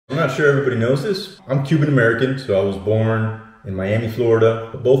I'm not sure everybody knows this. I'm Cuban American, so I was born in Miami, Florida.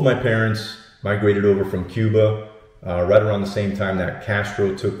 But both my parents migrated over from Cuba right around the same time that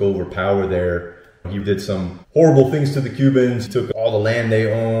Castro took over power there. He did some horrible things to the Cubans, took all the land they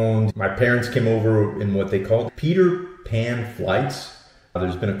owned. My parents came over in what they called Peter Pan flights.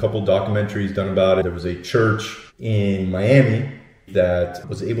 There's been a couple documentaries done about it. There was a church in Miami that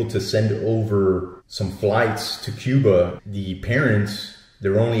was able to send over some flights to Cuba. The parents, they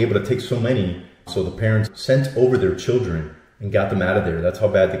were only able to take so many. So the parents sent over their children and got them out of there. That's how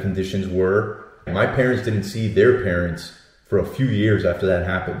bad the conditions were. My parents didn't see their parents for a few years after that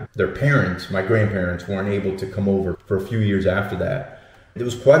happened. Their parents, my grandparents, weren't able to come over for a few years after that. It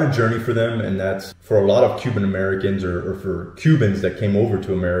was quite a journey for them, and that's for a lot of Cuban Americans or for Cubans that came over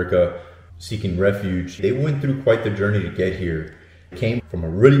to America seeking refuge. They went through quite the journey to get here. They came from a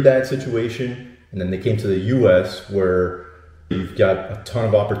really bad situation, and then they came to the US where you've got a ton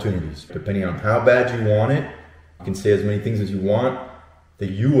of opportunities. Depending on how bad you want it, you can say as many things as you want. The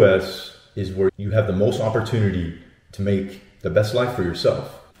US is where you have the most opportunity to make the best life for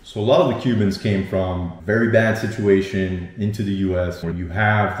yourself. So a lot of the Cubans came from a very bad situation into the US where you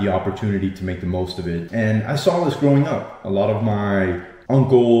have the opportunity to make the most of it. And I saw this growing up. A lot of my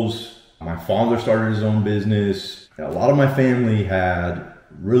uncles, my father started his own business. A lot of my family had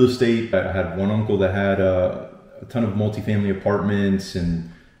real estate. I had one uncle that had a ton of multifamily apartments,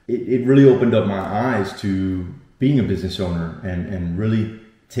 and it really opened up my eyes to being a business owner and really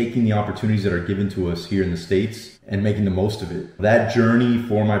taking the opportunities that are given to us here in the States and making the most of it. That journey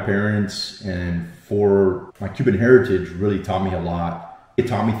for my parents and for my Cuban heritage really taught me a lot. It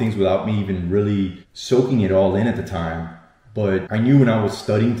taught me things without me even really soaking it all in at the time. But I knew when I was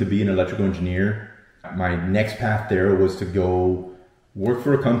studying to be an electrical engineer, my next path there was to go work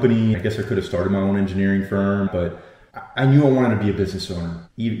for a company. I guess I could have started my own engineering firm, but I knew I wanted to be a business owner.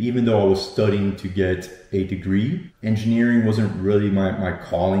 Even though I was studying to get a degree, engineering wasn't really my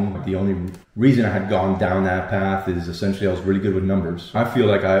calling. The only reason I had gone down that path is essentially I was really good with numbers. I feel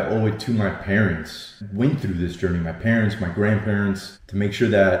like I owe it to my parents. Went through this journey, my parents, my grandparents, to make sure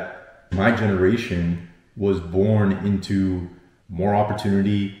that my generation was born into more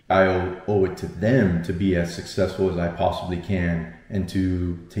opportunity. I owe it to them to be as successful as I possibly can and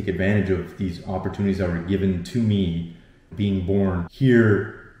to take advantage of these opportunities that were given to me being born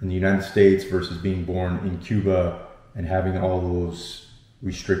here in the United States versus being born in Cuba and having all those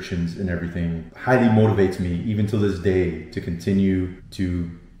restrictions and everything. Highly motivates me even to this day to continue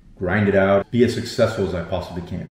to grind it out, be as successful as I possibly can.